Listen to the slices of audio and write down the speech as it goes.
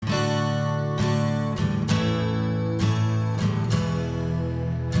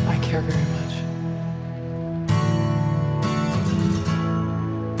care very much.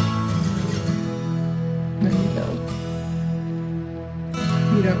 No, you don't.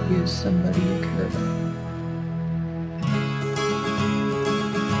 You don't use somebody you care about.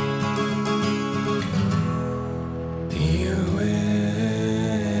 The awareness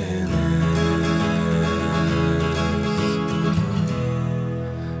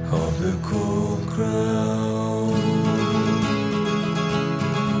of the cold ground,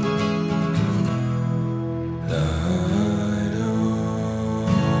 light on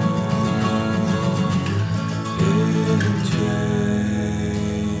in chains,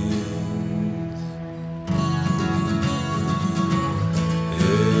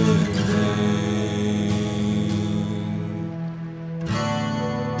 in vain,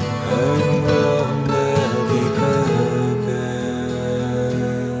 and grounded again,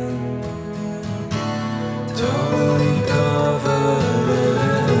 totally covered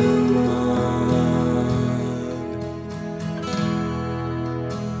in mud.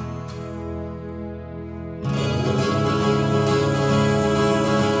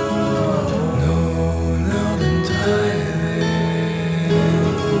 No, not entirely.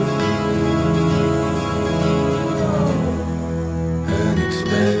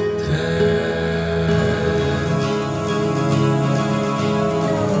 Unexpected.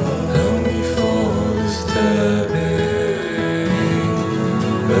 Help me for disturbing,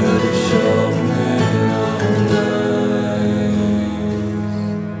 but it showed me all night.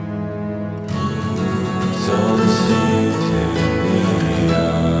 Saw the seed in the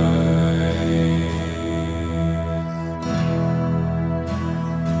eyes.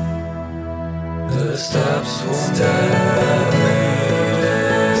 The steps won't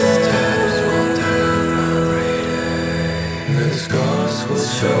the scars will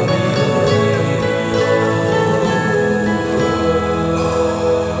show me the way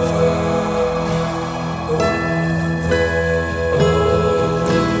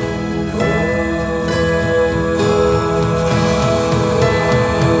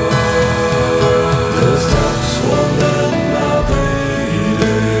the steps won't end my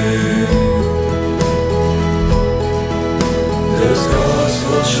bleeding. The scars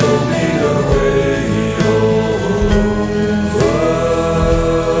will show me the way over.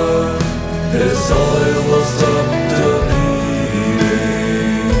 It's all